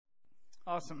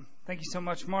Awesome. Thank you so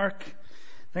much, Mark.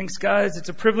 Thanks, guys. It's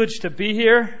a privilege to be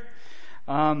here.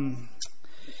 God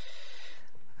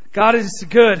is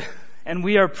good, and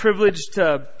we are privileged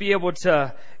to be able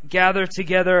to gather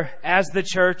together as the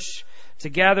church, to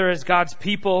gather as God's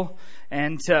people,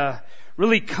 and to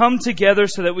really come together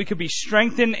so that we could be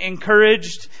strengthened,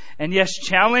 encouraged, and yes,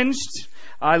 challenged.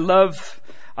 I love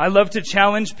to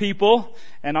challenge people,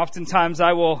 and oftentimes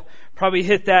I will probably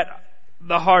hit that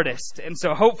the hardest. And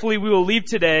so hopefully we will leave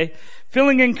today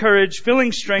feeling encouraged,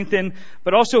 feeling strengthened,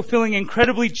 but also feeling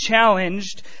incredibly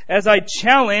challenged as I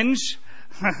challenge,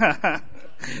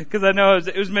 because I know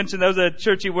it was mentioned that was a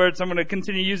churchy word, so I'm going to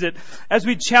continue to use it, as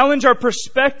we challenge our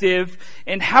perspective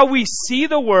in how we see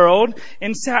the world,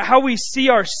 and how we see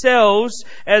ourselves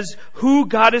as who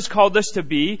God has called us to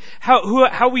be,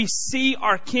 how we see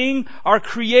our King, our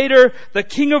Creator, the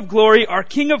King of glory, our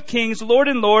King of kings, Lord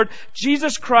and Lord,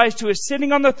 Jesus Christ, who is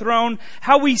sitting on the throne,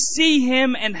 how we see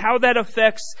Him and how that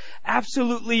affects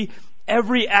absolutely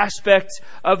every aspect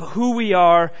of who we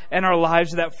are and our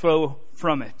lives that flow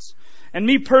from it. And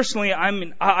me personally,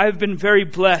 I've been very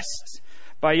blessed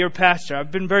by your pastor. I've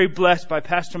been very blessed by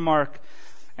Pastor Mark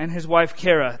and his wife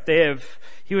Kara. They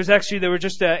were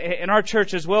just in our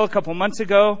church as well a couple months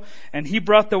ago, and he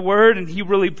brought the word, and he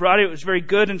really brought it. It was very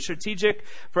good and strategic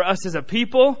for us as a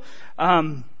people.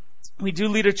 We do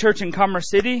lead a church in Commerce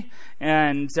City,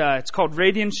 and it's called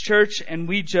Radiance Church, and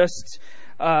we just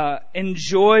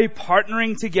enjoy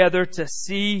partnering together to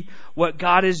see what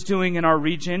God is doing in our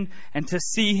region and to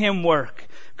see Him work.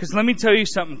 Because let me tell you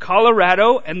something,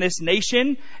 Colorado and this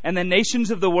nation and the nations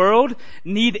of the world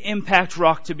need Impact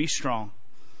Rock to be strong.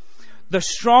 The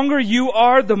stronger you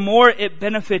are, the more it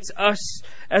benefits us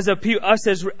as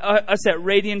us at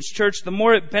Radiance Church. The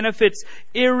more it benefits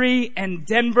Erie and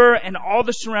Denver and all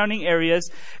the surrounding areas.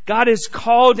 God has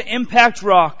called Impact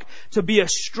Rock to be a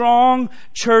strong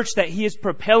church that He is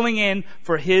propelling in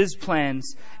for His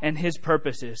plans and His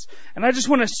purposes. And I just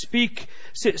want to speak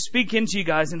into you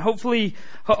guys, and hopefully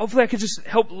I could just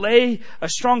help lay a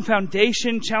strong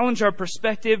foundation, challenge our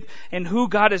perspective in who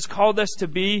God has called us to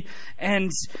be. And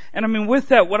I mean, with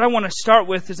that, what I want to start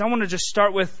with is I want to just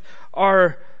start with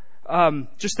our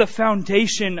just the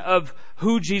foundation of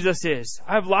who Jesus is.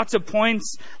 I have lots of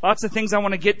points, lots of things I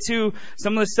want to get to.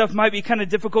 Some of this stuff might be kind of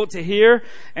difficult to hear,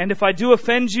 and if I do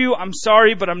offend you, I'm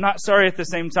sorry, but I'm not sorry at the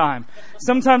same time.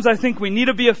 Sometimes I think we need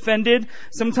to be offended.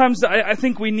 Sometimes I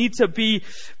think we need to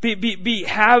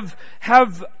have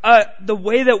the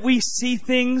way that we see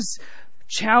things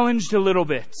challenged a little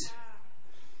bit.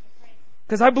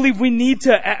 Because I believe we need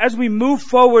to, as we move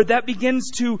forward, that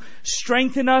begins to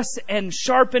strengthen us and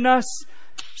sharpen us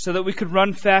so that we could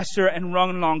run faster and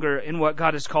run longer in what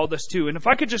God has called us to. And if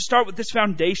I could just start with this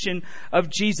foundation of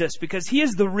Jesus, because He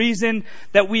is the reason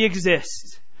that we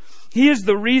exist. He is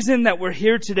the reason that we're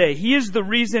here today. He is the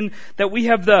reason that we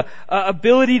have the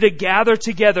ability to gather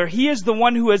together. He is the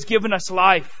one who has given us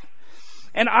life.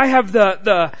 And I have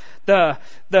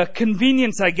the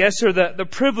convenience, I guess, or the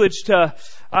privilege to,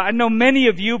 I know many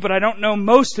of you, but I don't know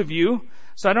most of you.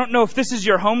 So I don't know if this is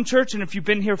your home church and if you've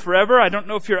been here forever. I don't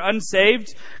know if you're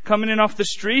unsaved, coming in off the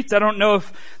streets. I don't know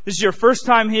if this is your first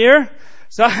time here.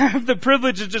 So I have the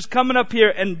privilege of just coming up here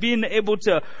and being able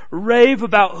to rave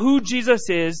about who Jesus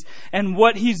is and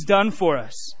what He's done for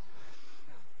us.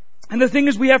 And the thing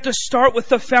is, we have to start with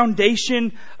the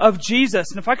foundation of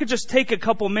Jesus. And if I could just take a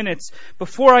couple minutes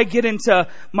before I get into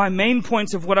my main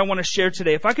points of what I want to share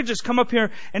today. If I could just come up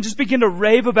here and just begin to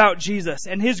rave about Jesus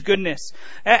and His goodness.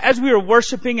 As we were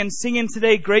worshiping and singing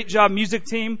today, great job music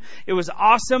team. It was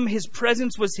awesome. His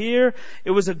presence was here.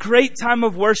 It was a great time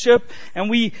of worship. And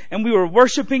we were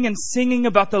worshiping and singing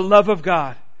about the love of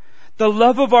God. The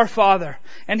love of our Father.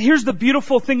 And here's the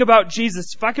beautiful thing about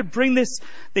Jesus. If I could bring this,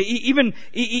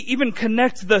 even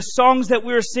connect the songs that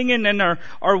we were singing and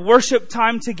our worship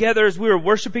time together as we were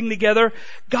worshiping together.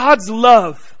 God's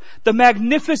love, the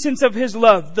magnificence of His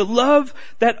love, the love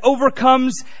that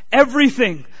overcomes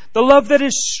everything. The love that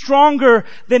is stronger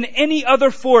than any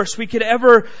other force we could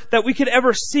ever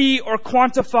see or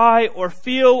quantify or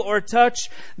feel or touch.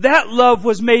 That love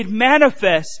was made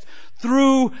manifest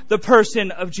through the person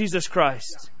of Jesus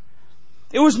Christ.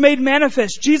 It was made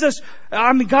manifest.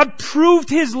 God proved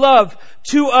His love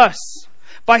to us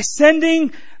by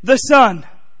sending the Son,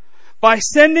 by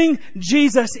sending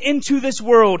Jesus into this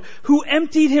world, who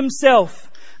emptied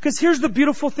Himself. Because here's the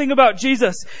beautiful thing about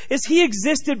Jesus, is He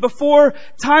existed before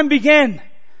time began.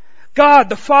 God,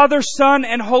 the Father, Son,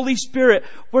 and Holy Spirit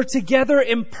were together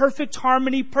in perfect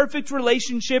harmony, perfect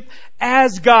relationship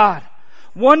as God.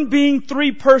 One being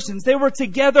three persons. They were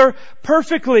together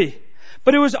perfectly.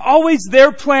 But it was always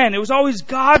their plan. It was always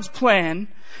God's plan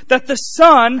that the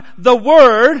Son, the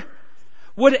Word,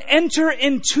 would enter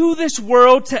into this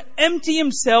world to empty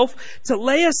himself, to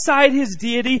lay aside his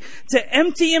deity, to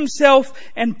empty himself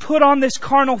and put on this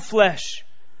carnal flesh,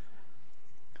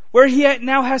 where he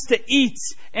now has to eat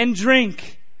and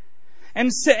drink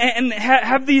and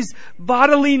have these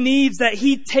bodily needs that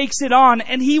he takes it on.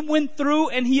 And he went through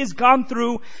and he has gone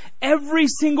through every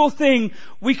single thing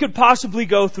we could possibly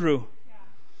go through.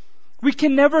 We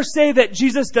can never say that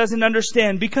Jesus doesn't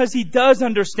understand, because he does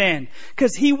understand,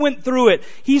 because he went through it.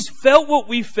 He's felt what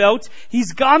we felt.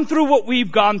 He's gone through what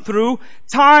we've gone through,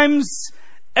 times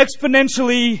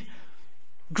exponentially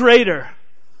greater,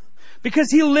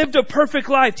 because he lived a perfect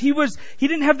life. He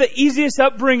didn't have the easiest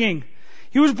upbringing.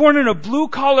 He was born in a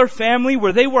blue-collar family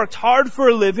where they worked hard for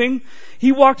a living.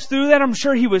 He walked through that. I'm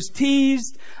sure he was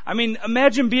teased. I mean,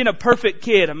 imagine being a perfect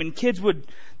kid. I mean,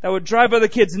 that would drive other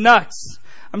kids nuts.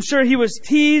 I'm sure he was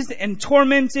teased and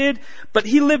tormented, but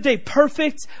he lived a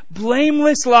perfect,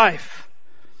 blameless life.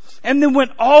 And then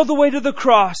went all the way to the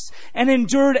cross and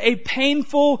endured a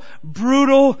painful,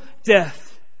 brutal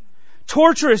death.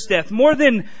 Torturous death, more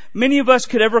than many of us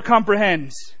could ever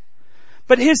comprehend.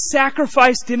 But his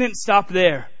sacrifice didn't stop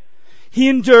there. He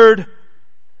endured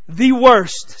the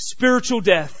worst spiritual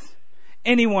death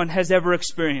anyone has ever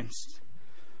experienced.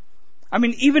 I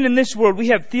mean, even in this world, we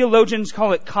have theologians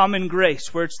call it common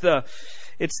grace, where it's the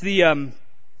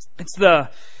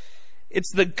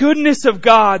goodness of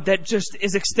God that just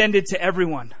is extended to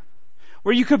everyone.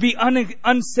 Where you could be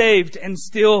unsaved and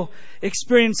still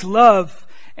experience love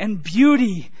and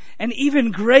beauty and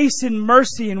even grace and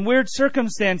mercy in weird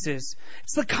circumstances.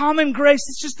 It's the common grace.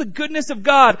 It's just the goodness of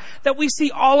God that we see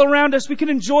all around us. We can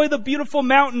enjoy the beautiful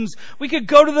mountains. We could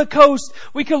go to the coast.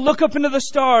 We could look up into the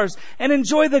stars and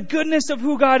enjoy the goodness of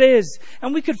who God is.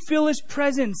 And we could feel His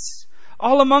presence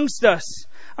all amongst us.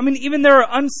 I mean, even there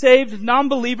are unsaved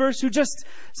non-believers who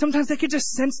sometimes they could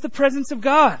just sense the presence of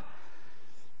God.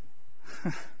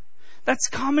 That's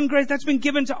common grace. That's been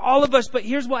given to all of us. But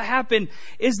here's what happened,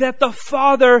 is that the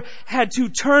Father had to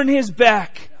turn His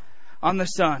back on the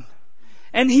Son.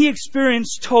 And He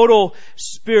experienced total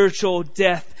spiritual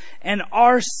death. And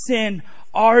our sin,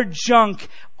 our junk,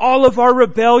 all of our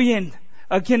rebellion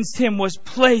against Him was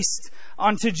placed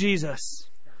onto Jesus.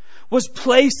 Was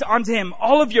placed onto Him.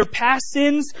 All of your past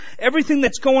sins, everything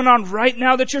that's going on right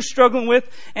now that you're struggling with,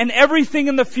 and everything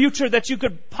in the future that you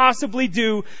could possibly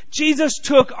do, Jesus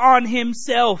took on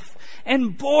Himself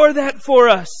and bore that for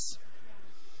us.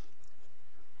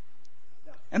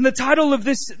 And the title of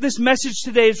this message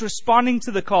today is Responding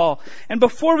to the Call. And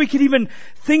before we could even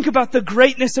think about the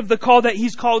greatness of the call that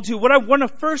He's called to, what I want to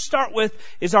first start with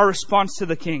is our response to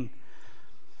the King.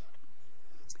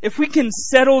 If we can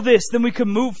settle this, then we can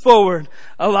move forward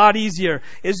a lot easier.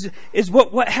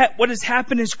 What has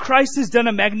happened is Christ has done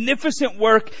a magnificent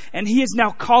work, and He is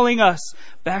now calling us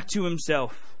back to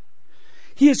Himself.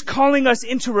 He is calling us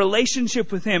into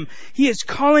relationship with Him. He is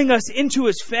calling us into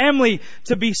His family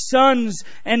to be sons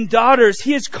and daughters.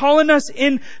 He is calling us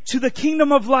into the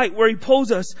kingdom of light, where He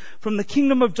pulls us from the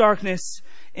kingdom of darkness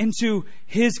into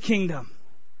His kingdom.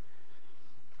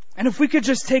 And if we could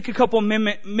just take a couple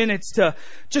minutes to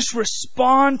just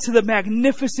respond to the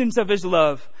magnificence of His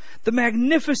love, the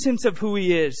magnificence of who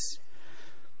He is,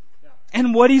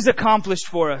 and what He's accomplished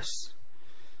for us.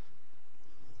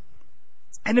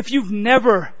 And if you've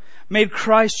never made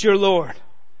Christ your Lord,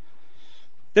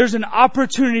 there's an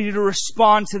opportunity to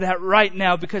respond to that right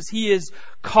now, because He is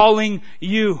calling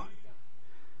you.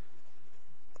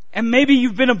 And maybe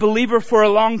you've been a believer for a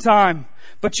long time,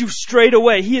 but you've strayed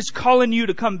away. He is calling you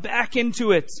to come back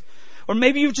into it. Or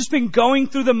maybe you've just been going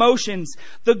through the motions.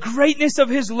 The greatness of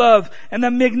His love and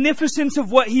the magnificence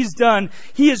of what He's done.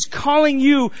 He is calling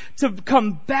you to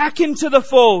come back into the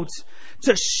fold,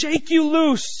 to shake you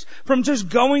loose from just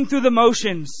going through the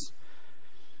motions,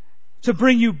 to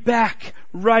bring you back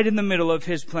right in the middle of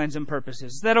His plans and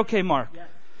purposes. Is that okay, Mark? Yeah.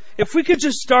 If we could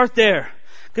just start there,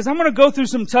 because I'm going to go through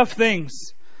some tough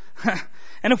things.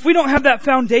 And if we don't have that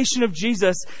foundation of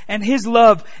Jesus and His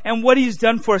love and what He's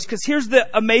done for us, because here's the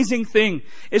amazing thing,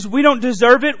 is we don't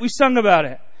deserve it. We sung about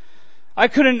it. I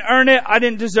couldn't earn it. I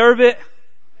didn't deserve it.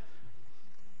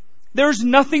 There's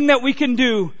nothing that we can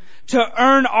do to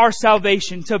earn our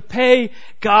salvation, to pay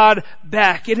God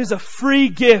back. It is a free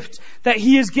gift that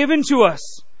He has given to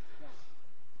us.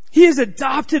 He has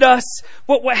adopted us.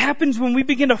 What happens when we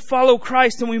begin to follow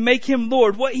Christ and we make Him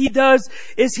Lord, what He does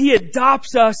is He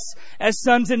adopts us as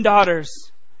sons and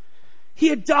daughters. He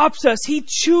adopts us. He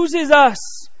chooses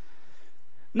us.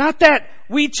 Not that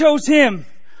we chose Him.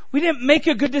 We didn't make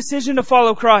a good decision to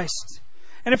follow Christ.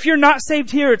 And if you're not saved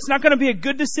here, it's not going to be a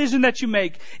good decision that you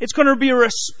make. It's going to be a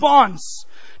response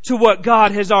to what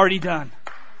God has already done.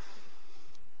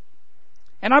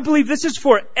 And I believe this is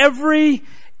for every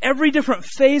different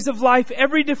phase of life,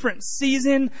 every different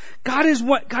season. God is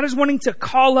wanting to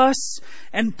call us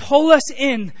and pull us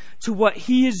in to what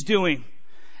He is doing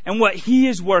and what He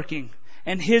is working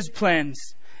and His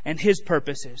plans and His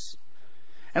purposes.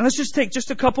 And let's just take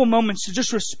just a couple moments to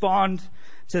just respond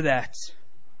to that.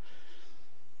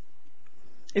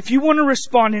 If you want to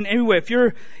respond in any way,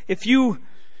 if you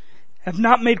have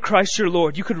not made Christ your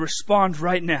Lord, you could respond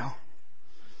right now.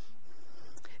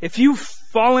 If you've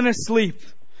fallen asleep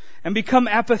and become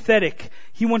apathetic,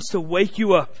 He wants to wake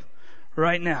you up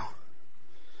right now.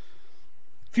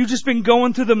 If you've just been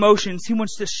going through the motions, He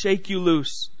wants to shake you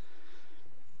loose.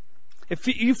 If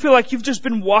you feel like you've just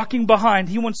been walking behind,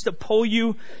 He wants to pull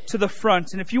you to the front.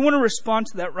 And if you want to respond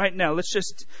to that right now,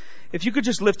 if you could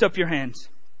just lift up your hands.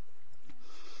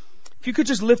 If you could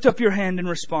just lift up your hand in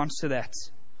response to that.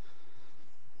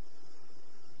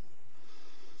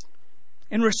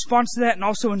 In response to that, and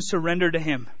also in surrender to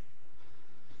Him.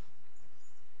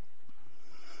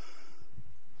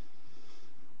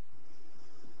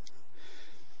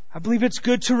 I believe it's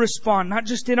good to respond, not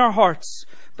just in our hearts,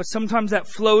 but sometimes that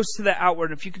flows to the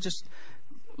outward. If you could just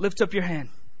lift up your hand.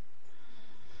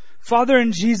 Father,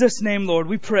 in Jesus' name, Lord,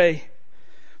 we pray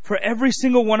for every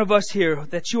single one of us here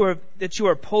that you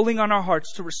are pulling on our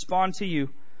hearts to respond to you.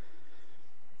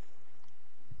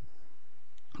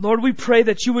 Lord, we pray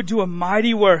that you would do a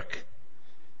mighty work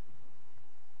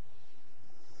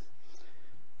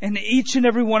in each and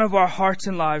every one of our hearts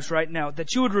and lives right now,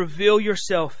 that you would reveal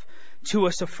yourself to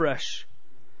us afresh.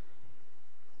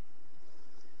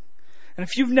 And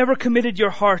if you've never committed your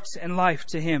heart and life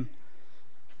to Him,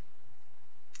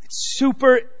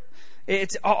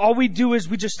 it's all we do is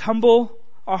we just humble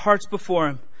our hearts before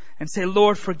Him and say,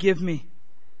 Lord, forgive me.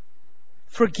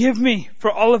 Forgive me for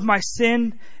all of my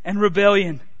sin and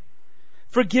rebellion.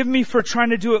 Forgive me for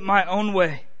trying to do it my own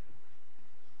way.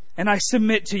 And I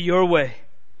submit to your way.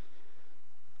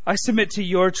 I submit to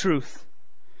your truth.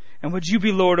 And would you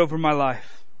be Lord over my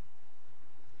life?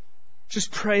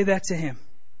 Just pray that to Him.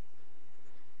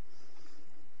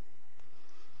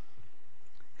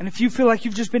 And if you feel like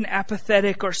you've just been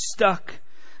apathetic or stuck,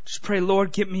 just pray,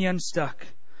 Lord, get me unstuck.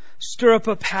 Stir up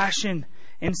a passion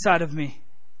inside of me.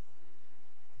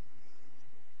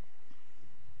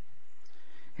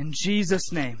 In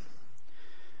Jesus' name.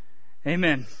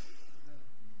 Amen.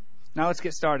 Now let's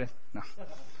get started. No.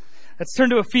 Let's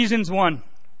turn to Ephesians 1.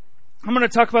 I'm going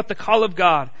to talk about the call of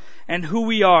God and who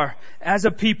we are as a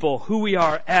people, who we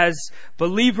are as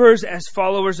believers, as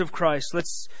followers of Christ.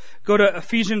 Let's go to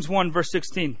Ephesians 1, verse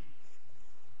 16.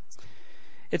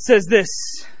 It says this,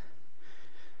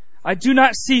 I do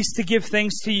not cease to give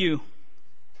thanks to you,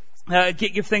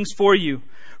 give thanks for you,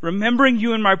 remembering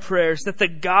you in my prayers, that the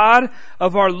God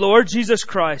of our Lord Jesus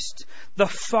Christ, the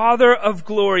Father of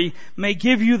glory, may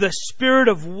give you the spirit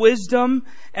of wisdom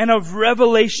and of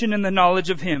revelation in the knowledge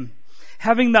of Him,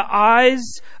 having the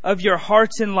eyes of your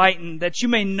hearts enlightened, that you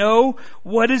may know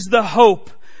what is the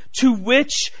hope to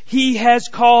which He has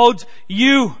called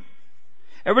you.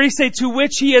 Everybody say, to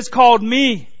which He has called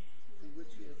me.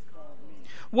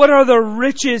 What are the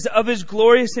riches of His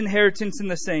glorious inheritance in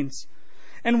the saints?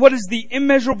 And what is the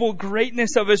immeasurable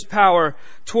greatness of His power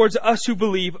towards us who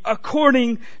believe,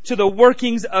 according to the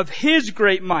workings of His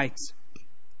great might,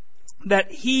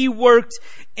 that He worked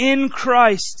in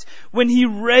Christ when He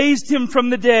raised Him from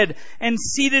the dead and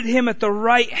seated Him at the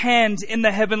right hand in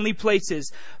the heavenly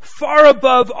places, far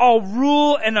above all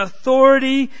rule and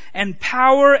authority and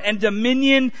power and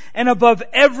dominion, and above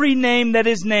every name that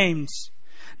is named,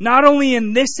 not only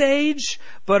in this age,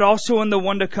 but also in the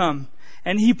one to come.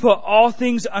 And He put all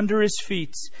things under His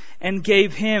feet and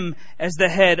gave Him as the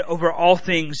head over all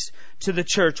things to the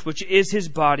church, which is His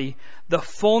body, the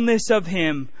fullness of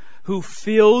Him who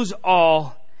fills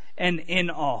all and in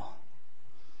all.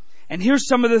 And here's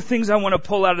some of the things I want to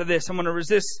pull out of this. I'm going to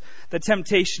resist the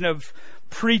temptation of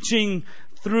preaching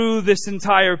through this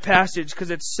entire passage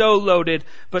because it's so loaded.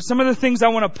 But some of the things I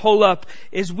want to pull up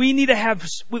is we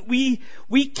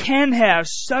can have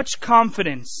such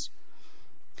confidence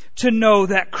to know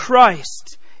that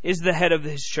Christ is the head of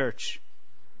His church.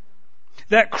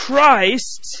 That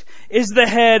Christ is the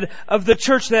head of the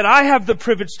church that I have the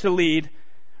privilege to lead,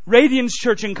 Radiance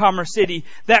Church in Commerce City.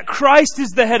 That Christ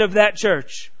is the head of that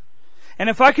church. And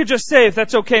if I could just say, if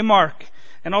that's okay, Mark,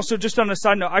 and also just on a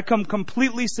side note, I come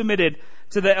completely submitted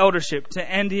to the eldership, to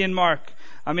Andy and Mark.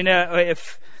 I mean, he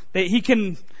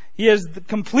has the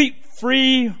complete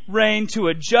free reign to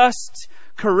adjust,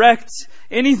 correct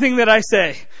anything that I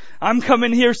say. I'm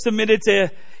coming here submitted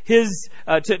to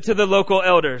to the local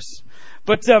elders.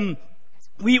 But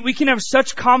we can have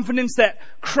such confidence that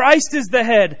Christ is the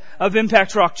head of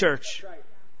Impact Rock Church.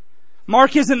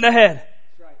 Mark isn't the head.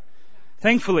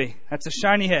 Thankfully, that's a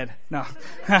shiny head. No.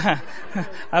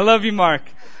 I love you, Mark.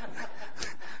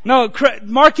 No,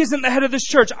 Mark isn't the head of this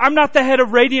church. I'm not the head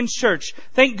of Radiance Church.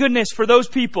 Thank goodness for those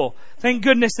people. Thank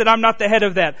goodness that I'm not the head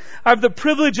of that. I have the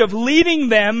privilege of leading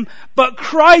them, but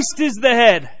Christ is the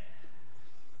head.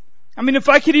 I mean, if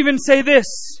I could even say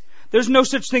this, there's no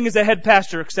such thing as a head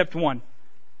pastor except one.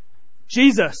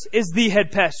 Jesus is the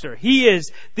head pastor. He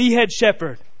is the head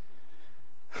shepherd.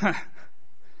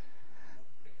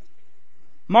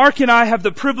 Mark and I have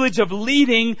the privilege of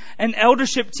leading an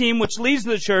eldership team which leads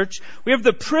the church. We have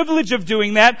the privilege of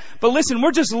doing that. But listen,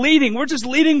 we're just leading. We're just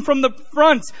leading from the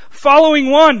front, following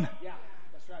one. Yeah,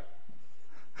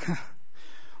 that's right.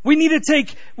 We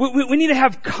need to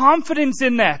have confidence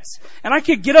in that. And I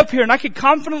could get up here and I could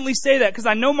confidently say that because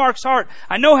I know Mark's heart.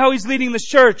 I know how he's leading this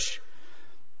church.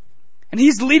 And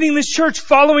he's leading this church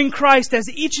following Christ, as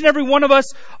each and every one of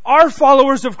us are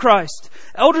followers of Christ.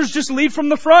 Elders just lead from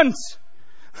the front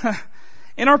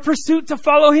in our pursuit to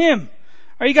follow Him.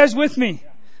 Are you guys with me?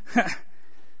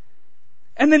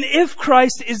 And then if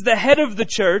Christ is the head of the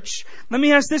church, let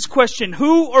me ask this question.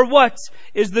 Who or what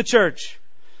is the church?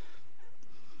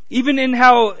 Even in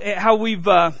how we've,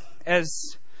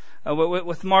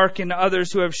 with Mark and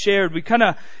others who have shared, you kind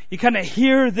of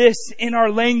hear this in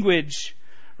our language,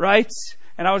 right?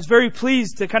 And I was very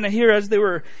pleased to kind of hear as they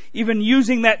were even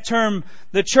using that term,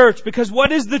 the church, because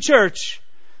what is the church?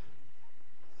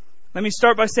 Let me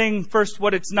start by saying first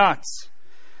what it's not.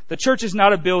 The church is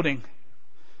not a building.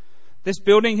 This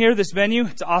building here, this venue,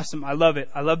 it's awesome. I love it.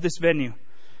 I love this venue.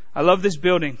 I love this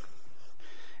building.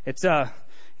 It's, you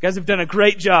guys have done a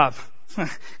great job. You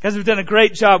guys have done a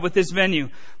great job with this venue.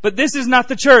 But this is not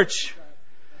the church.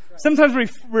 Sometimes we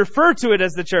refer to it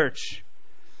as the church,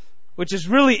 which is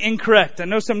really incorrect. I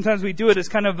know sometimes we do it as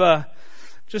kind of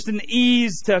just an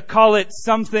ease to call it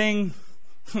something.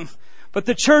 But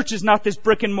the church is not this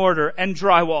brick and mortar and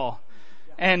drywall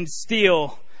and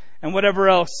steel and whatever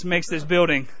else makes this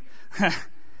building.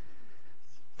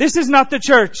 This is not the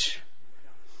church.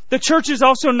 The church is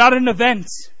also not an event.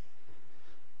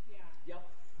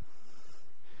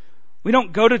 We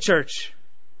don't go to church.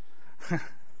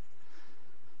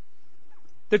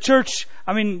 The church,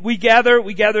 I mean, we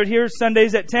gathered here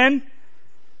Sundays at 10.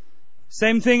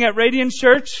 Same thing at Radiance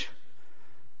Church.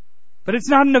 But it's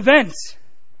not an event.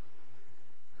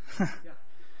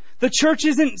 The church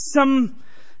isn't simply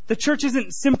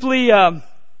a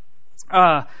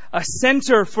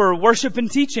center for worship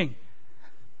and teaching.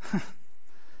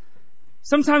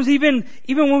 Sometimes even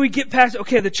when we get past,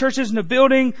 okay, the church isn't a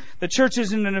building, the church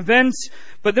isn't an event,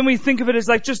 but then we think of it as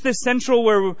like just this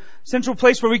central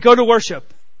place where we go to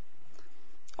worship.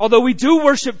 Although we do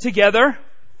worship together,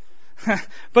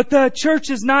 but the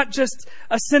church is not just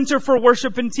a center for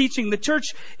worship and teaching. The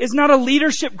church is not a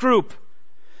leadership group.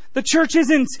 The church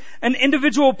isn't an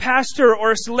individual pastor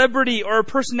or a celebrity or a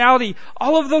personality.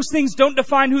 All of those things don't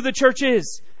define who the church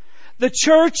is. The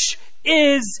church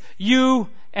is you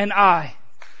and I.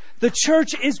 The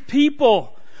church is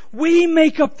people. We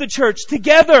make up the church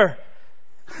together.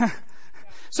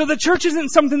 So the church isn't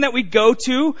something that we go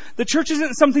to. The church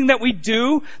isn't something that we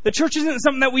do. The church isn't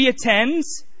something that we attend.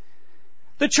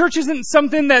 The church isn't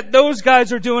something that those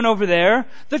guys are doing over there.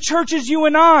 The church is you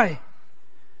and I.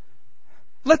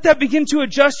 Let that begin to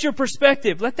adjust your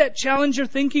perspective. Let that challenge your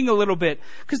thinking a little bit.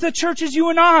 Because the church is you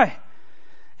and I.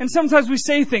 And sometimes we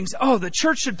say things, oh, the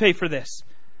church should pay for this.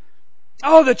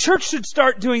 Oh, the church should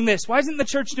start doing this. Why isn't the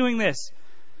church doing this?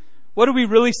 What are we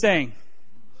really saying?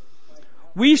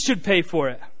 We should pay for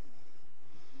it.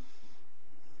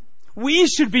 We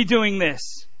should be doing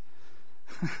this.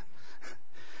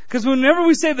 Because whenever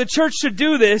we say the church should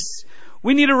do this,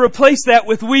 we need to replace that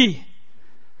with we.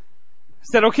 I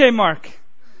said, okay, Mark.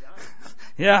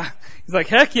 Yeah. He's like,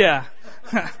 heck yeah.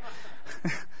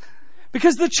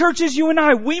 Because the church is you and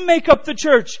I. We make up the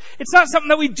church. It's not something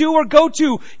that we do or go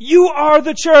to. You are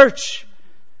the church.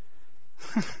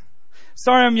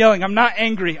 Sorry I'm yelling. I'm not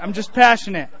angry. I'm just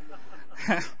passionate.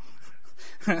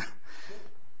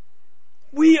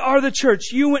 We are the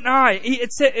church. You and I.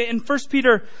 It said in 1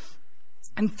 Peter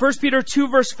 2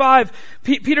 verse 5,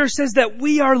 Peter says that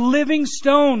we are living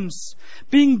stones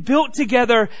being built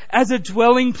together as a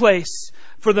dwelling place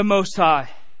for the Most High.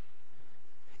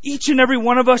 Each and every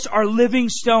one of us are living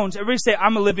stones. Everybody say,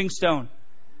 I'm a living stone.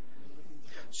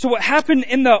 So what happened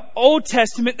in the Old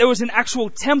Testament, there was an actual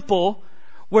temple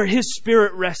where His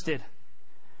Spirit rested.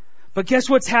 But guess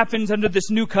what's happened under this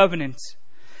new covenant?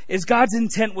 Is God's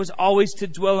intent was always to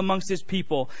dwell amongst His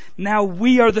people. Now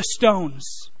we are the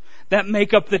stones that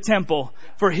make up the temple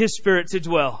for His Spirit to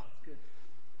dwell.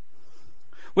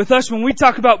 With us, when we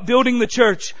talk about building the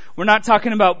church, we're not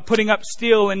talking about putting up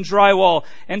steel and drywall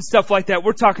and stuff like that.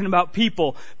 We're talking about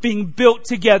people being built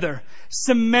together,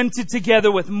 cemented together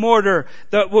with mortar,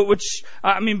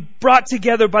 brought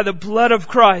together by the blood of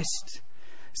Christ,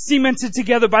 cemented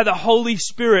together by the Holy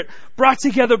Spirit, brought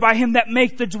together by Him that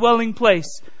make the dwelling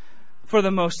place for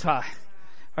the Most High.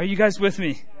 Are you guys with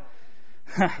me?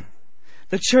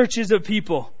 The church is a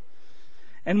people.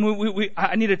 And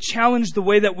I need to challenge the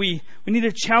way that we need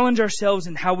to challenge ourselves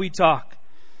in how we talk.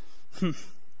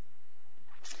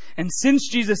 And since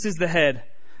Jesus is the head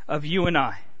of you and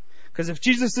I, because if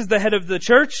Jesus is the head of the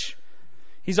church,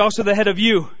 He's also the head of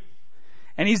you.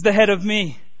 And He's the head of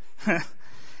me.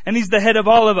 And He's the head of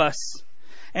all of us.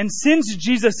 And since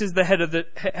Jesus is the head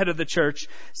of the church,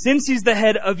 since He's the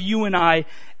head of you and I,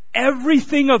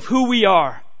 everything of who we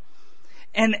are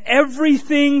and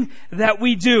everything that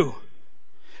we do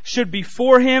should be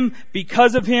for Him,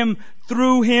 because of Him,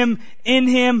 through Him, in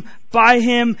Him, by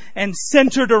Him, and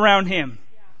centered around Him.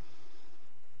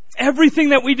 Everything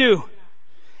that we do,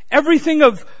 everything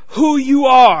of who you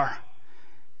are,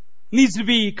 needs to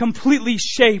be completely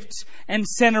shaped and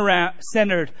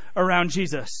centered around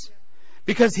Jesus.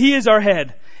 Because He is our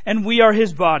head and we are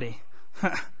His body.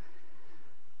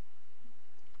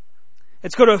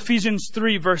 Let's go to Ephesians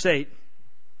 3 verse 8.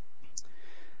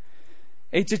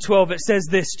 8 to 12, it says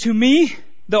this: To me,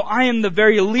 though I am the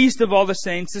very least of all the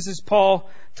saints, this is Paul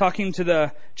talking to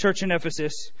the church in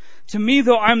Ephesus. To me,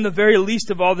 though I am the very least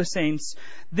of all the saints,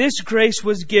 this grace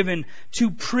was given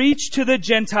to preach to the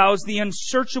Gentiles the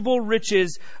unsearchable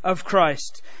riches of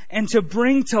Christ, and to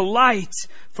bring to light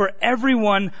for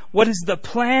everyone what is the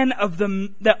plan of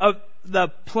the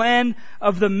plan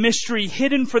of the mystery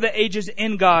hidden for the ages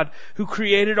in God, who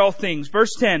created all things.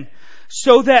 Verse 10.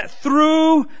 So that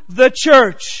through the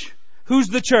church, who's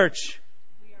the church?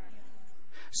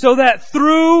 So that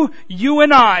through you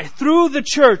and I, through the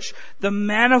church, the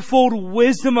manifold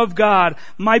wisdom of God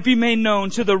might be made known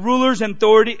to the rulers and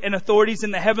authorities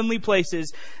in the heavenly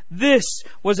places. This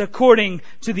was according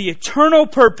to the eternal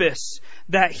purpose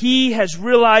that He has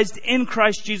realized in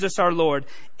Christ Jesus our Lord,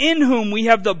 in whom we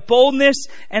have the boldness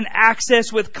and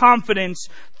access with confidence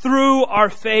through our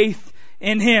faith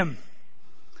in Him.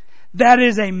 That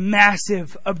is a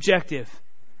massive objective.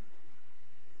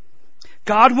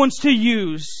 God wants to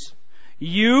use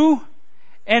you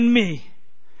and me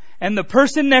and the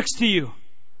person next to you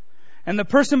and the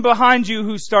person behind you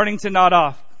who's starting to nod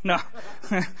off. No.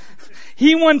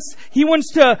 He wants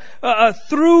to,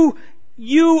 through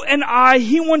you and I,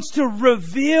 He wants to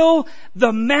reveal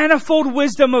the manifold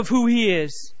wisdom of who He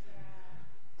is.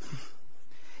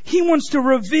 He wants to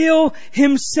reveal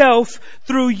Himself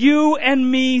through you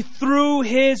and me, through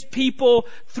His people,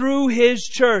 through His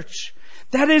church.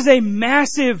 That is a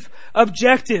massive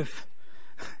objective.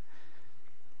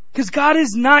 Because God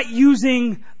is not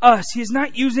using us. He is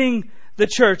not using the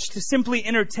church to simply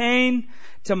entertain,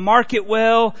 to market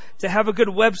well, to have a good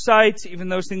website, even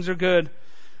those things are good,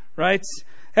 right?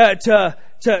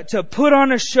 To put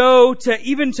on a show,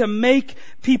 to make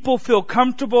people feel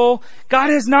comfortable. God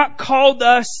has not called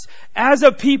us as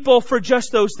a people for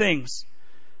just those things.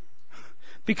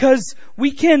 Because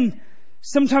we can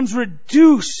sometimes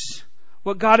reduce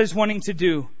what God is wanting to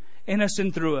do in us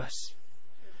and through us.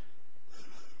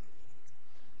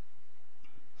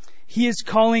 He is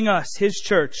calling us, His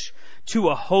church, to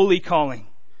a holy calling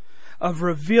of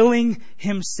revealing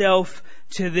Himself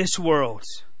to this world.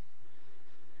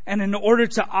 And in order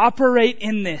to operate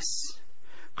in this,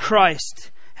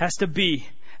 Christ has to be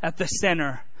at the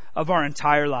center of our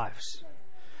entire lives.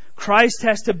 Christ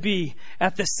has to be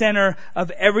at the center of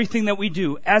everything that we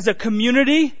do. As a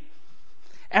community,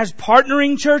 as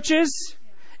partnering churches,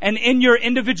 and in your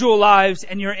individual lives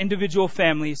and your individual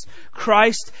families,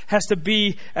 Christ has to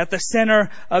be at the center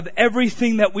of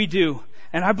everything that we do.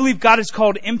 And I believe God has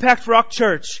called Impact Rock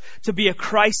Church to be a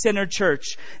Christ-centered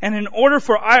church. And in order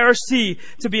for IRC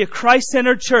to be a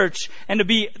Christ-centered church and to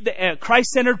be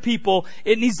Christ-centered people,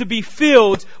 it needs to be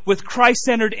filled with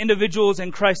Christ-centered individuals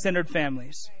and Christ-centered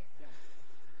families.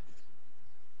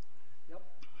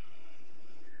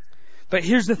 But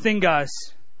here's the thing, guys,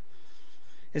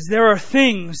 is there are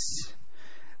things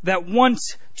that want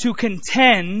to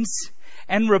contend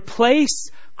and replace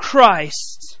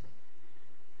Christ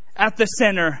at the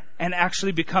center and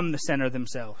actually become the center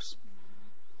themselves.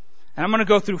 And I'm going to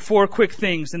go through 4 quick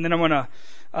things, and then I'm going to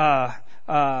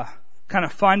kind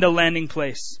of find a landing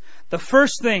place. The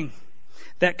first thing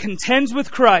that contends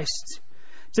with Christ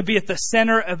to be at the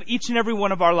center of each and every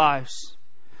one of our lives,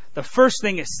 the first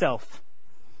thing is self.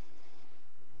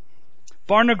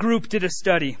 Barna Group did a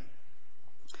study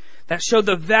that showed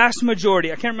the vast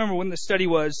majority. I can't remember when the study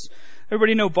was.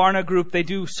 Everybody know Barna Group. They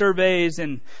do surveys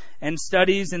and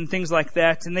studies and things like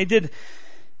that. And they did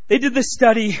this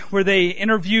study where they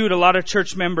interviewed a lot of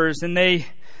church members, and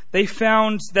they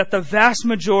found that the vast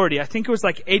majority, I think it was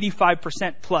like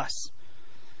 85% plus,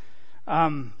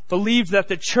 believed that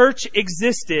the church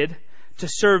existed to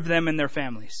serve them and their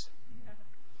families.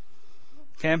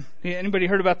 Okay, anybody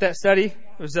heard about that study?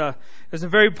 It was a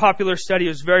very popular study. It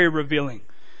was very revealing,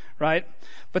 right?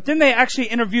 But then they actually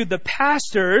interviewed the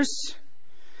pastors,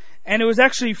 and it was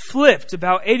actually flipped.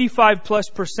 About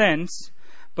 85+%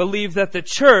 believed that the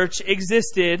church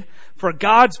existed for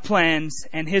God's plans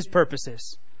and His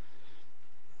purposes.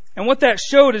 And what that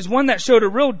showed is one that showed a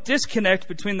real disconnect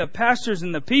between the pastors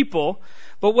and the people.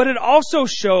 But what it also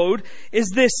showed is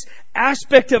this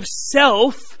aspect of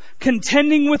self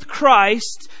contending with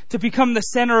Christ to become the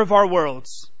center of our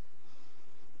worlds.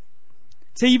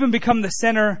 To even become the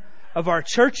center of our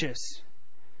churches.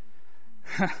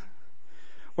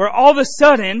 Where all of a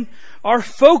sudden, our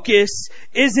focus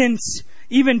isn't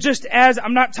even just as,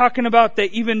 I'm not talking about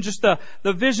even just the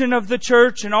vision of the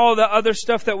church and all the other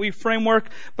stuff that we framework,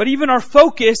 but even our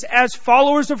focus as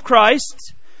followers of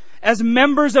Christ, as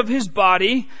members of His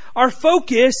body, our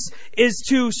focus is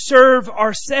to serve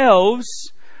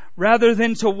ourselves rather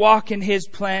than to walk in His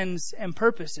plans and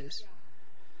purposes.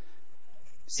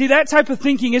 See, that type of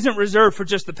thinking isn't reserved for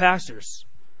just the pastors.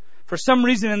 For some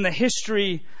reason in the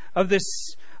history of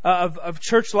this of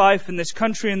church life in this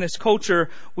country and this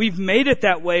culture, we've made it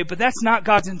that way, but that's not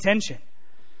God's intention.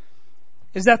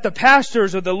 Is that the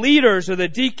pastors or the leaders or the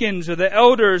deacons or the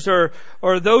elders or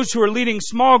those who are leading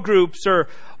small groups or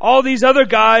all these other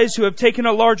guys who have taken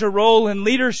a larger role in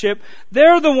leadership,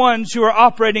 they're the ones who are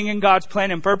operating in God's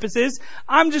plan and purposes.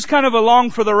 I'm just kind of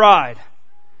along for the ride.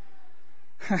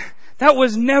 That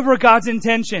was never God's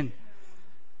intention.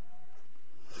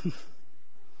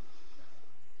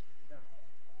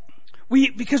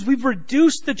 Because we've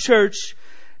reduced the church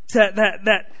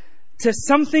to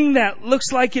something that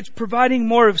looks like it's providing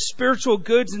more of spiritual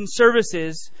goods and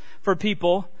services for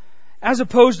people, as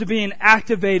opposed to being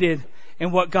activated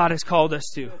in what God has called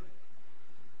us to.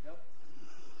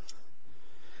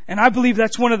 And I believe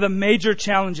that's one of the major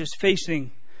challenges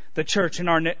facing the church in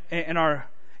our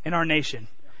nation,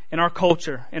 in our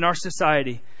culture, in our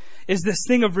society, is this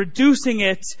thing of reducing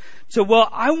it to, well,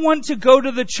 I want to go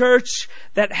to the church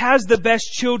that has the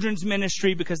best children's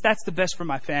ministry because that's the best for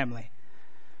my family.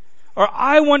 Or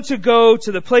I want to go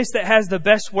to the place that has the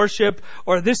best worship,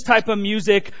 or this type of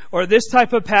music, or this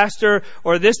type of pastor,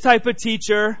 or this type of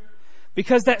teacher,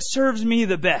 because that serves me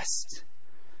the best.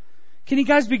 Can you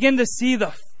guys begin to see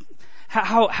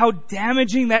how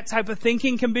damaging that type of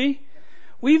thinking can be?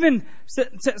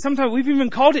 Sometimes we've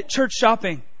even called it church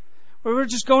shopping, where we're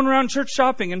just going around church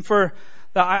shopping. And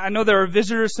I know there are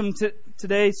visitors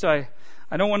today, so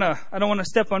I don't want to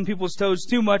step on people's toes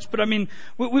too much, but I mean,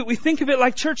 we think of it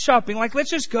like church shopping. Like,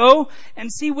 let's just go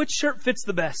and see which shirt fits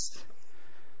the best.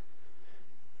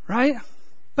 Right?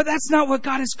 But that's not what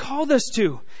God has called us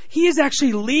to. He is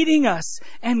actually leading us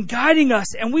and guiding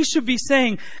us, and we should be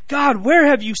saying, God, where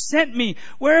have you sent me?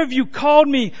 Where have you called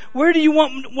me? Where do you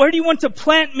want to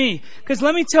plant me? Because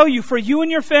let me tell you, for you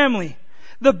and your family,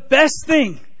 the best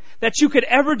thing that you could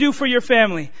ever do for your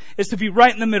family is to be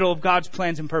right in the middle of God's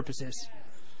plans and purposes.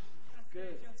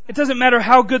 It doesn't matter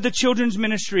how good the children's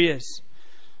ministry is.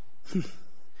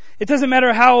 It doesn't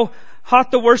matter how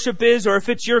hot the worship is or if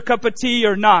it's your cup of tea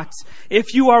or not.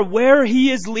 If you are where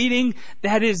He is leading,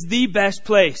 that is the best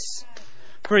place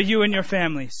for you and your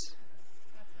families.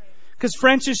 Because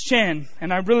Francis Chan,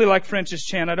 and I really like Francis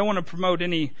Chan. I don't want to promote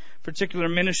any particular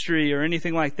ministry or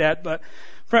anything like that, but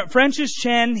Francis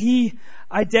Chan, he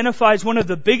identifies one of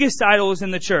the biggest idols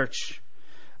in the church,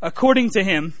 according to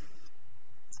him,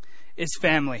 is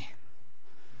family.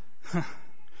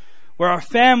 Where our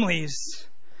families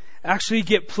actually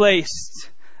get placed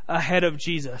ahead of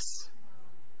Jesus.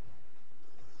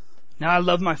 Now, I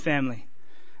love my family,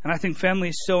 and I think family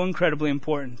is so incredibly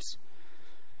important.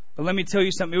 But let me tell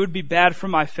you something, it would be bad for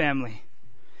my family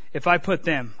if I put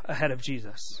them ahead of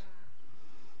Jesus.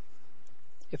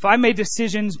 If I made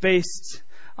decisions based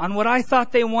on what I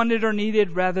thought they wanted or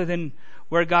needed rather than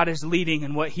where God is leading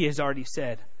and what He has already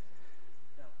said.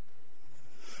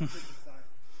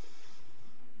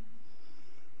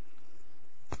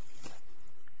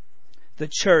 The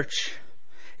church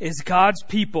is God's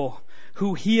people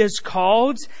who He has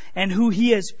called and who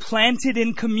He has planted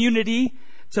in community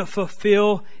to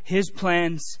fulfill His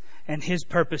plans and His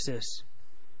purposes.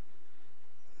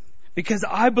 Because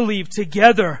I believe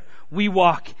together we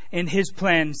walk in His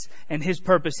plans and His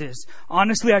purposes.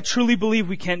 Honestly, I truly believe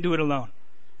we can't do it alone.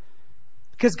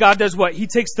 Because God does what? He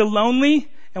takes the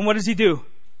lonely, and what does He do?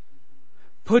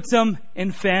 Puts them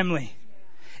in family.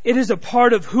 It is a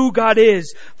part of who God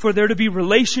is for there to be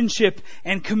relationship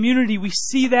and community. We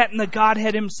see that in the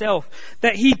Godhead Himself.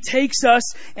 That He takes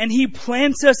us and He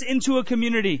plants us into a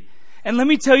community. And let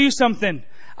me tell you something.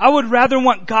 I would rather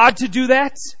want God to do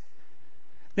that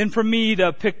than for me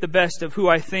to pick the best of who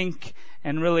I think.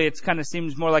 And really it kind of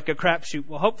seems more like a crapshoot.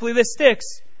 Well, hopefully this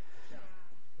sticks.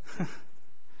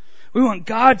 We want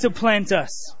God to plant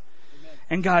us.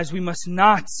 And guys, we must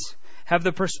not have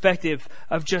the perspective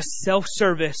of just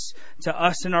self-service to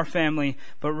us and our family,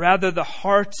 but rather the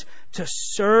heart to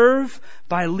serve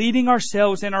by leading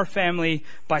ourselves and our family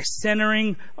by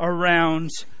centering around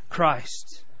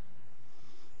Christ.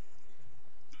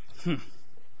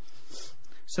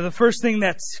 So the first thing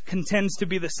that contends to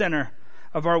be the center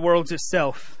of our world is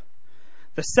self.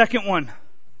 The second one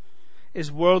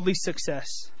is worldly success.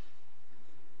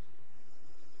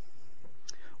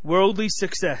 Worldly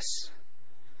success.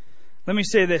 Let me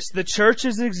say this. The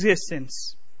church's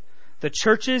existence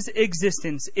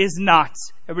is not,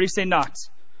 everybody say not.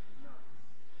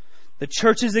 The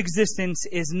church's existence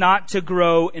is not to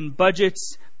grow in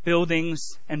budgets,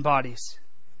 buildings, and bodies.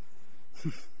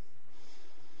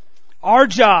 Our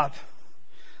job.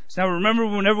 So now remember,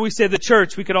 whenever we say the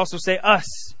church, we could also say us.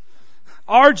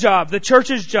 Our job, the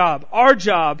church's job, our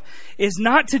job is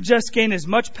not to just gain as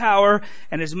much power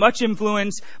and as much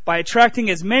influence by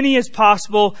attracting as many as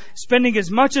possible, spending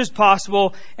as much as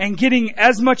possible, and getting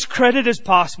as much credit as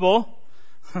possible,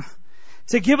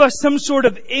 to give us some sort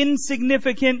of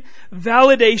insignificant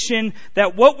validation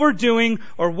that what we're doing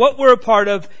or what we're a part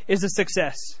of is a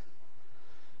success.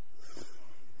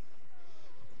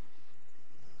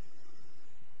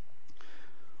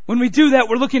 When we do that,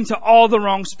 we're looking to all the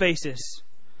wrong spaces.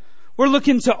 We're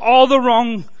looking to all the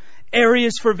wrong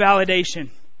areas for validation.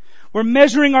 We're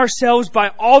measuring ourselves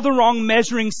by all the wrong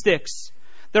measuring sticks.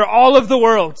 They're all of the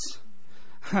world.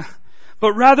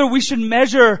 But rather we should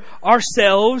measure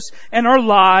ourselves and our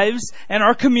lives and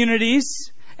our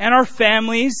communities and our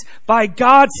families by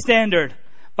God's standard,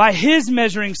 by His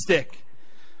measuring stick.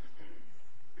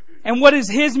 And what is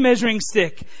His measuring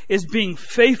stick? Is being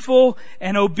faithful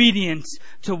and obedient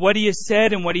to what He has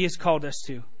said and what He has called us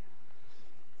to.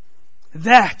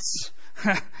 That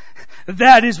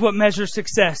is what measures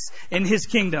success in His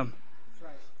kingdom.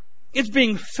 It's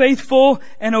being faithful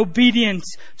and obedient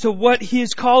to what He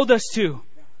has called us to.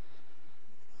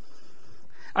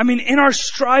 I mean, in our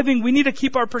striving, we need to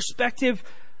keep our perspective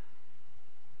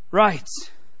right.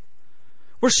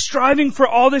 We're striving for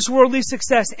all this worldly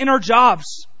success in our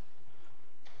jobs,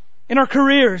 in our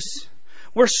careers.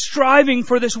 We're striving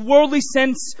for this worldly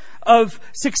sense of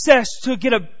success to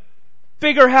get a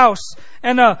bigger house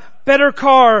and a better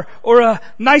car or a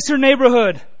nicer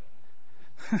neighborhood.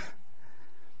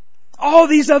 All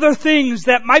these other things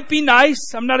that might be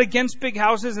nice. I'm not against big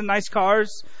houses and nice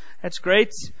cars. That's great.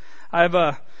 I have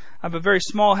a very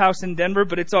small house in Denver,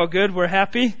 but it's all good. We're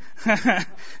happy.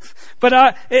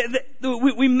 But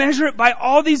we measure it by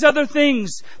all these other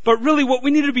things. But really what we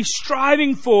need to be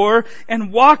striving for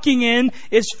and walking in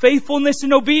is faithfulness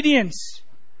and obedience.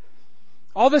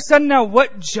 All of a sudden now,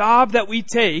 what job that we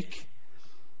take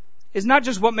is not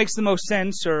just what makes the most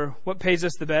sense or what pays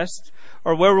us the best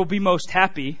or where we'll be most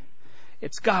happy.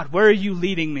 It's God, where are you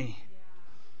leading me?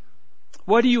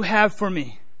 What do you have for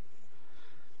me?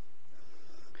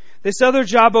 This other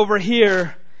job over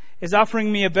here is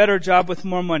offering me a better job with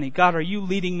more money. God, are you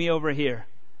leading me over here?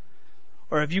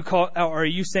 Or are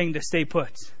you saying to stay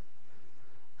put?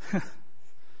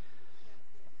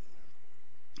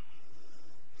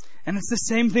 And it's the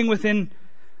same thing within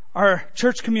our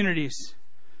church communities.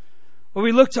 Where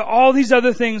we look to all these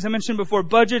other things I mentioned before,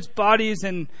 budgets, bodies,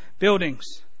 and buildings.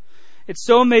 It's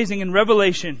so amazing in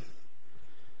Revelation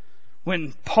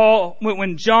when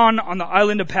John on the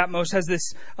island of Patmos has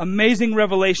this amazing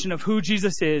revelation of who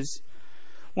Jesus is.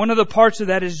 One of the parts of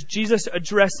that is Jesus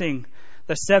addressing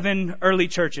the 7 early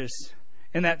churches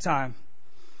in that time.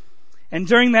 And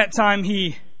during that time,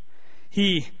 he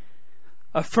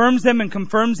affirms them and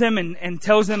confirms them and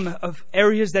tells them of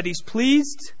areas that He's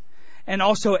pleased and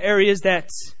also areas that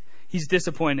He's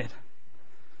disappointed.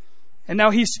 And now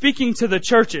He's speaking to the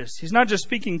churches. He's not just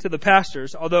speaking to the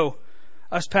pastors, although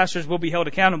us pastors will be held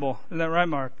accountable. Isn't that right,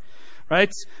 Mark?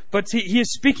 Right? But he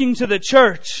is speaking to the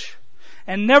church.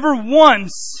 And never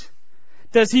once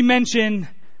does He mention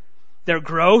their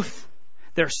growth,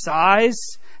 their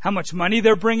size, how much money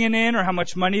they're bringing in or how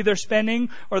much money they're spending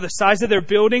or the size of their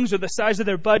buildings or the size of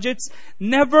their budgets.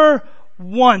 Never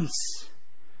once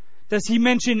does he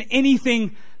mention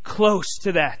anything close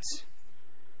to that.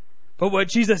 But what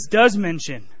Jesus does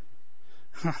mention,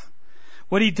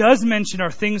 what he does mention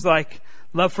are things like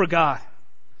love for God,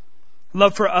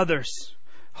 love for others,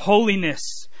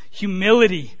 holiness,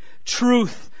 humility,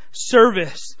 truth,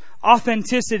 service,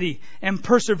 authenticity, and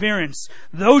perseverance.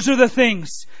 Those are the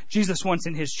things Jesus wants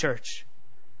in his church.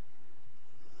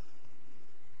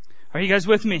 Are you guys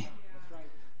with me? That's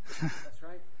right. That's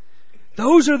right.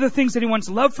 Those are the things that he wants.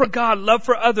 Love for God, love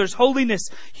for others, holiness,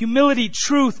 humility,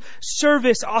 truth,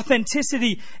 service,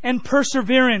 authenticity, and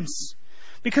perseverance.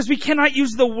 Because we cannot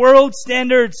use the world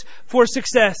standards for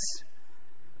success.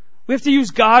 We have to use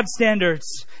God's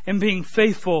standards in being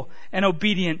faithful and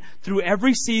obedient through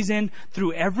every season,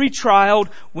 through every trial,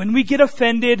 when we get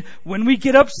offended, when we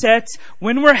get upset,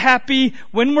 when we're happy,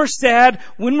 when we're sad,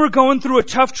 when we're going through a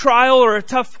tough trial or a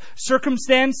tough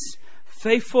circumstance.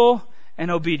 Faithful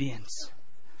and obedience.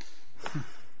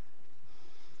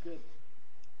 Good.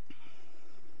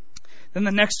 Then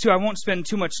the next two I won't spend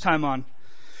too much time on.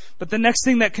 But the next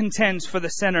thing that contends for the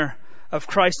center of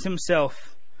Christ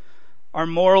himself are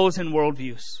morals and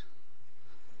worldviews.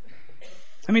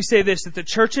 Let me say this, that the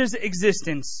church's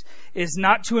existence is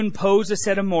not to impose a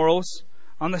set of morals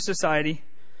on the society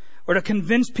or to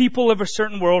convince people of a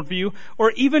certain worldview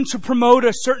or even to promote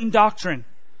a certain doctrine.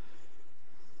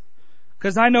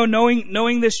 Because I know,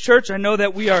 knowing this church, I know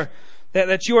that we are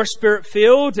that you are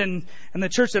Spirit-filled and the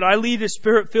church that I lead is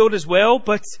Spirit-filled as well.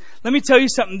 But let me tell you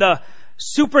something, the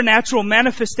supernatural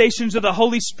manifestations of the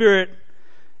Holy Spirit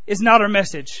is not our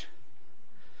message.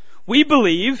 We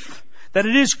believe that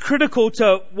it is critical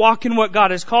to walk in what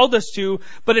God has called us to,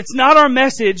 but it's not our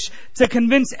message to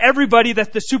convince everybody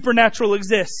that the supernatural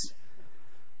exists.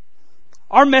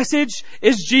 Our message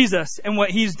is Jesus and what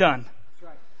He's done.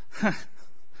 That's right.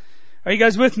 Are you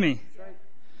guys with me? That's right.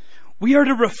 We are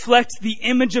to reflect the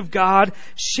image of God,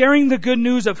 sharing the good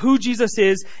news of who Jesus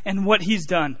is and what He's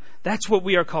done. That's what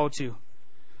we are called to.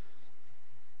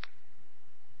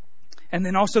 And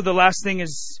then also the last thing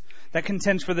is that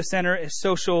contends for the center is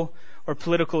social or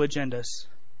political agendas.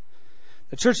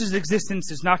 The church's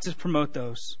existence is not to promote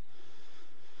those.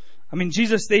 I mean,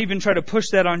 Jesus, they even try to push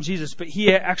that on Jesus, but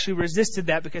He actually resisted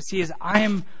that because I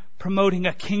am promoting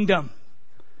a kingdom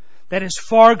that is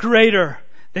far greater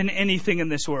than anything in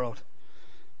this world.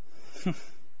 And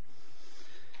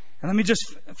let me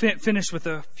just finish with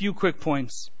a few quick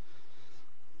points.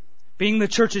 Being the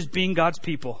church is being God's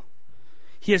people.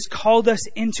 He has called us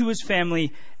into His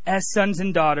family as sons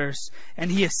and daughters,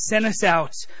 and He has sent us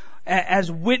out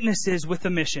as witnesses with a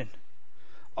mission.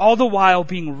 All the while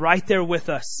being right there with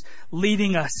us,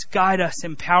 leading us, guide us,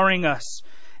 empowering us,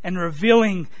 and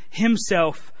revealing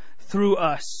Himself through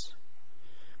us.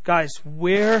 Guys,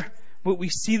 we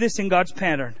see this in God's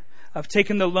pattern of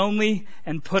taking the lonely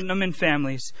and putting them in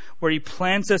families, where He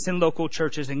plants us in local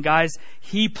churches. And guys,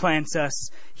 He plants us,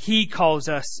 He calls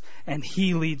us, and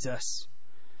He leads us.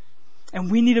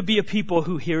 And we need to be a people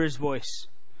who hear His voice.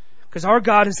 Because our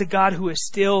God is a God who is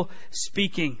still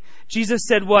speaking. Jesus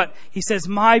said what? He says,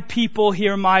 "My people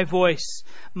hear my voice.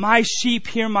 My sheep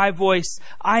hear my voice.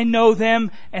 I know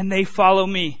them and they follow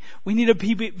me." We need to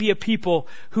be a people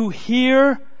who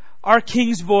hear our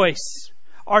King's voice,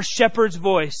 our shepherd's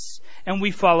voice, and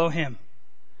we follow Him.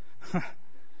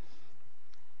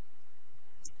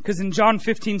 Because in John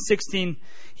 15:16,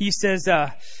 He says,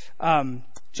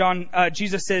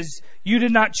 Jesus says, "You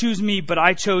did not choose me, but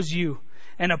I chose you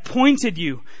and appointed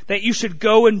you that you should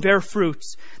go and bear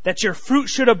fruits, that your fruit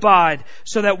should abide,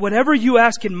 so that whatever you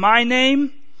ask in my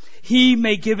name, He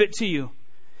may give it to you."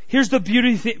 Here's the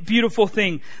beautiful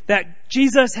thing, that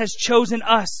Jesus has chosen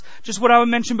us. Just what I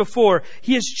mentioned before.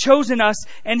 He has chosen us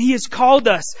and He has called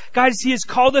us. Guys, He has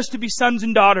called us to be sons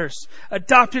and daughters,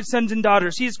 adopted sons and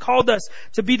daughters. He has called us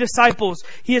to be disciples.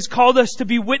 He has called us to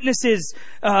be witnesses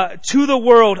to the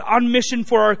world on mission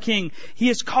for our King. He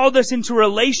has called us into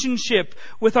relationship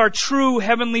with our true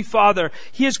Heavenly Father.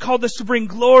 He has called us to bring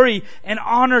glory and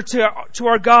honor to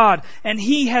our God. And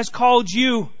He has called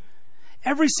you.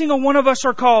 Every single one of us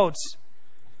are called.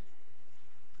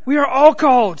 We are all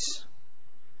called.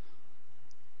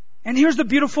 And here's the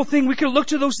beautiful thing. We can look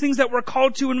to those things that we're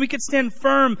called to and we can stand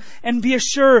firm and be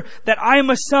assured that I am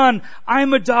a son, I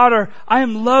am a daughter, I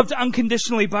am loved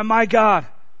unconditionally by my God.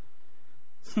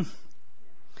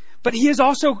 But there's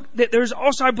also,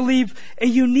 I believe, a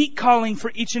unique calling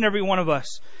for each and every one of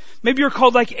us. Maybe you're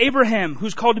called like Abraham,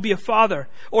 who's called to be a father,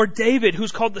 or David,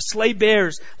 who's called to slay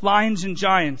bears, lions, and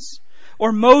giants.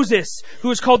 Or Moses, who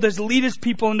was called to lead his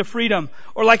people into freedom.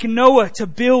 Or like Noah, to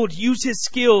build, use his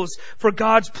skills for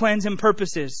God's plans and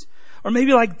purposes. Or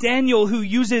maybe like Daniel, who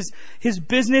uses his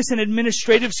business and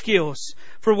administrative skills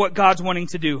for what God's wanting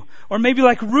to do. Or maybe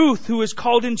like Ruth, who is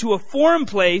called into a foreign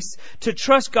place to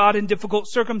trust God in difficult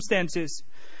circumstances.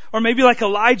 Or maybe like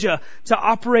Elijah, to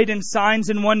operate in signs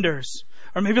and wonders.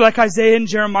 Or maybe like Isaiah and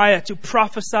Jeremiah, to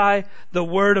prophesy the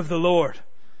word of the Lord.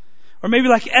 Or maybe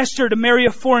like Esther, to marry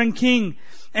a foreign king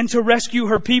and to rescue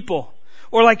her people.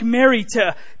 Or like Mary,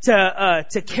 to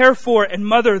care for and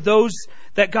mother those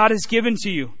that God has given to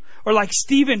you. Or like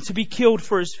Stephen, to be killed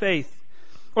for his faith.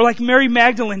 Or like Mary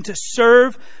Magdalene, to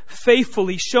serve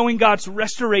faithfully, showing God's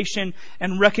restoration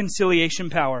and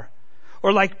reconciliation power.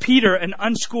 Or like Peter, an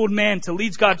unschooled man, to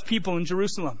lead God's people in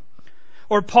Jerusalem.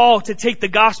 Or Paul, to take the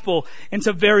gospel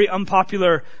into very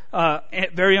unpopular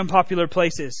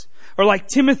places. Or like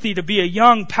Timothy, to be a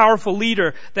young, powerful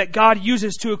leader that God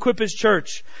uses to equip his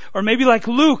church. Or maybe like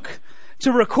Luke,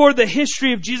 to record the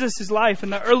history of Jesus' life in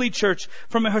the early church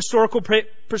from a historical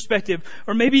perspective.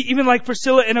 Or maybe even like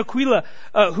Priscilla and Aquila,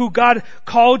 who God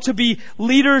called to be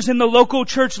leaders in the local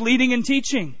church, leading and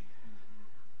teaching.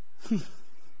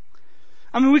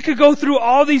 I mean, we could go through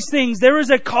all these things. There is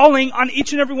a calling on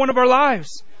each and every one of our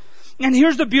lives. And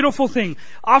here's the beautiful thing.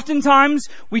 Oftentimes,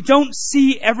 we don't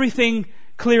see everything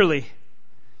clearly.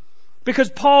 Because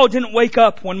Paul didn't wake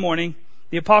up one morning.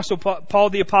 The apostle Paul,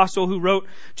 the apostle who wrote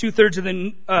 2/3 of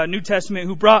the New Testament,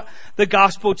 who brought the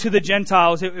gospel to the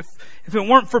Gentiles. If it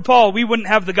weren't for Paul, we wouldn't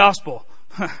have the gospel.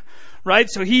 Right?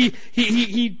 So he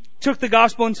took the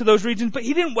gospel into those regions, but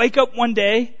he didn't wake up one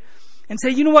day and say,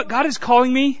 you know what, God is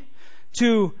calling me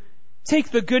to take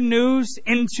the good news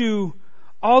into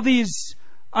all these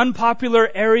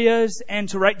unpopular areas and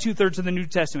to write 2/3 of the New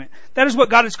Testament. That is what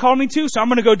God has called me to, so I'm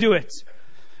going to go do it.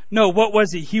 No, what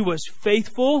was he? He was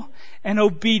faithful and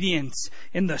obedient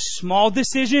in the small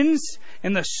decisions,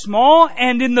 in the small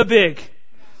and in the big.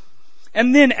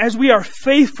 And then as we are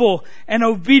faithful and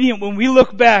obedient, when we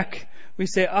look back, we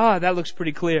say, that looks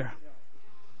pretty clear.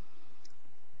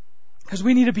 Because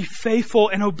we need to be faithful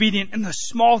and obedient in the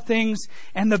small things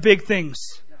and the big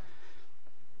things.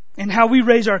 And how we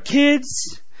raise our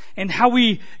kids, and how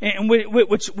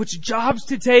which jobs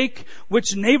to take,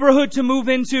 which neighborhood to move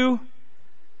into.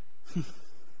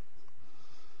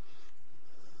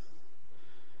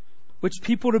 Which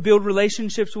people to build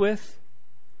relationships with.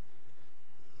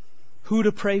 Who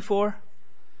to pray for.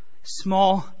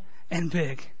 Small and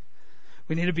big.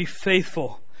 We need to be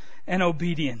faithful and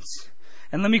obedient.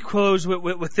 And let me close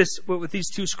with these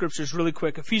two scriptures really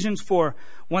quick. Ephesians 4,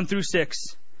 1-6.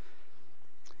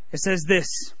 It says this,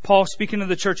 Paul speaking to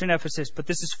the church in Ephesus, but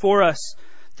this is for us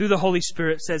through the Holy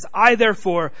Spirit, says, I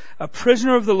therefore, a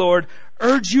prisoner of the Lord,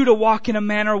 urge you to walk in a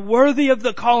manner worthy of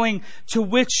the calling to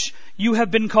which you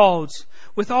have been called,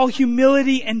 with all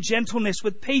humility and gentleness,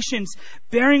 with patience,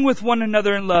 bearing with one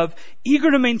another in love, eager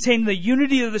to maintain the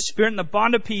unity of the Spirit and the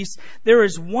bond of peace. There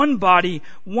is one body,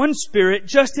 one Spirit,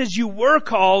 just as you were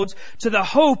called to the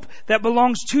hope that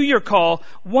belongs to your call,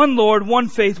 one Lord, one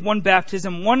faith, one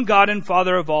baptism, one God and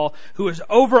Father of all, who is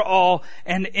over all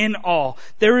and in all.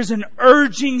 There is an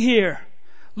urging here.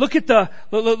 Look at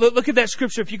that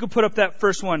scripture. If you could put up that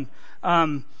first one.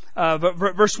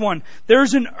 Verse 1.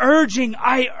 There's an urging.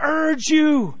 I urge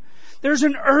you. There's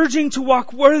an urging to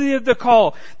walk worthy of the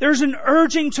call. There's an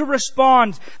urging to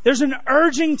respond. There's an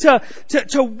urging to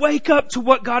wake up to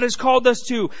what God has called us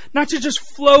to. Not to just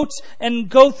float and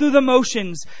go through the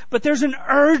motions, but there's an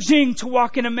urging to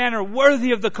walk in a manner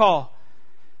worthy of the call.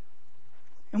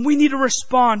 And we need to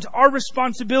respond. Our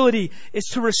responsibility is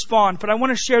to respond. But I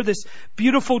want to share this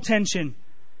beautiful tension.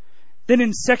 Then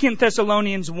in 2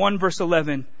 Thessalonians 1 verse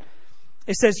 11,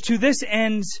 it says, to this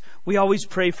end we always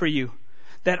pray for you,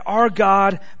 that our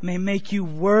God may make you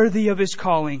worthy of His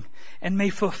calling, and may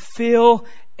fulfill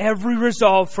every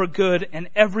resolve for good and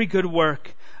every good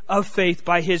work of faith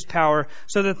by His power,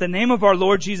 so that the name of our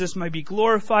Lord Jesus may be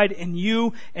glorified in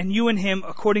you and you in Him,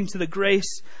 according to the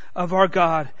grace of our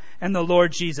God and the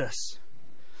Lord Jesus.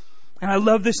 And I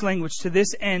love this language. To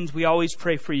this end we always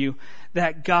pray for you,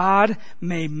 that God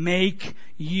may make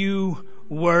you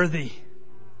worthy.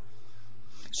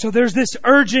 So there's this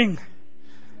urging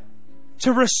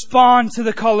to respond to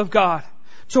the call of God,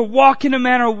 to walk in a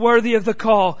manner worthy of the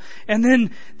call. And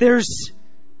then there's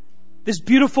this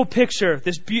beautiful picture,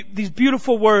 these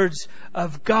beautiful words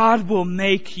of God will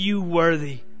make you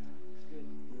worthy.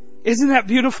 Isn't that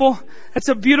beautiful? That's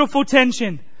a beautiful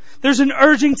tension. There's an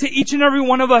urging to each and every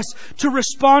one of us to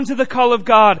respond to the call of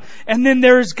God. And then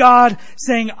there is God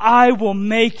saying, I will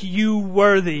make you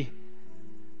worthy.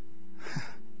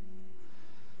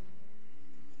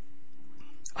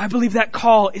 I believe that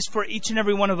call is for each and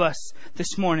every one of us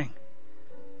this morning.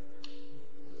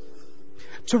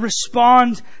 To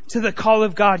respond to the call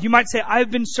of God. You might say,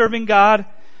 I've been serving God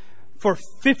for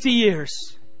 50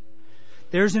 years.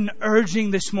 There's an urging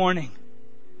this morning.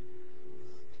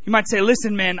 You might say,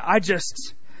 listen, man, I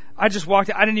just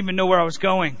walked. I didn't even know where I was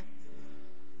going.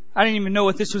 I didn't even know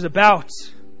what this was about.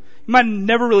 You might have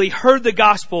never really heard the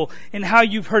gospel in how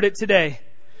you've heard it today.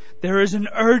 There is an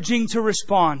urging to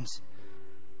respond.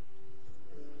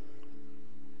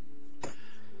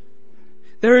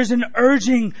 There is an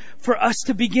urging for us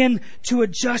to begin to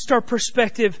adjust our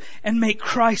perspective and make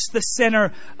Christ the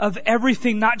center of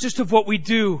everything, not just of what we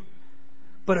do,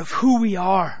 but of who we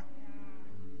are.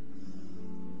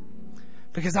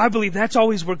 Because I believe that's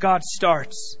always where God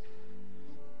starts.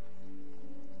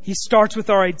 He starts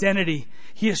with our identity.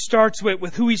 He starts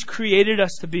with who He's created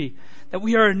us to be. That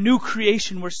we are a new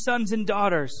creation. We're sons and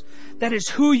daughters. That is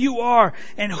who you are.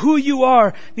 And who you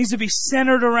are needs to be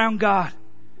centered around God.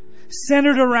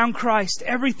 Centered around Christ.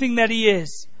 Everything that He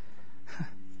is.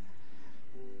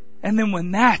 And then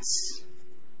when that's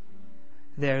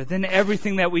there, then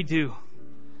everything that we do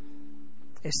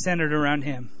is centered around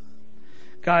Him.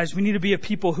 Guys, we need to be a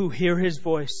people who hear His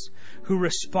voice, who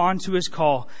respond to His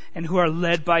call, and who are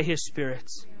led by His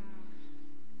Spirit.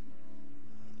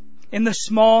 In the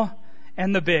small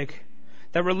and the big,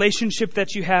 that relationship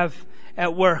that you have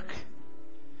at work,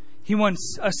 He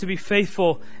wants us to be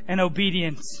faithful and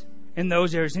obedient in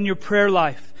those areas. In your prayer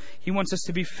life, He wants us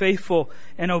to be faithful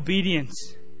and obedient.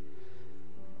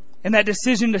 In that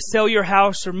decision to sell your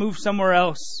house or move somewhere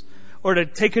else, or to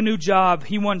take a new job,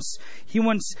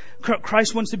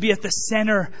 Christ wants to be at the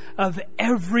center of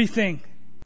everything.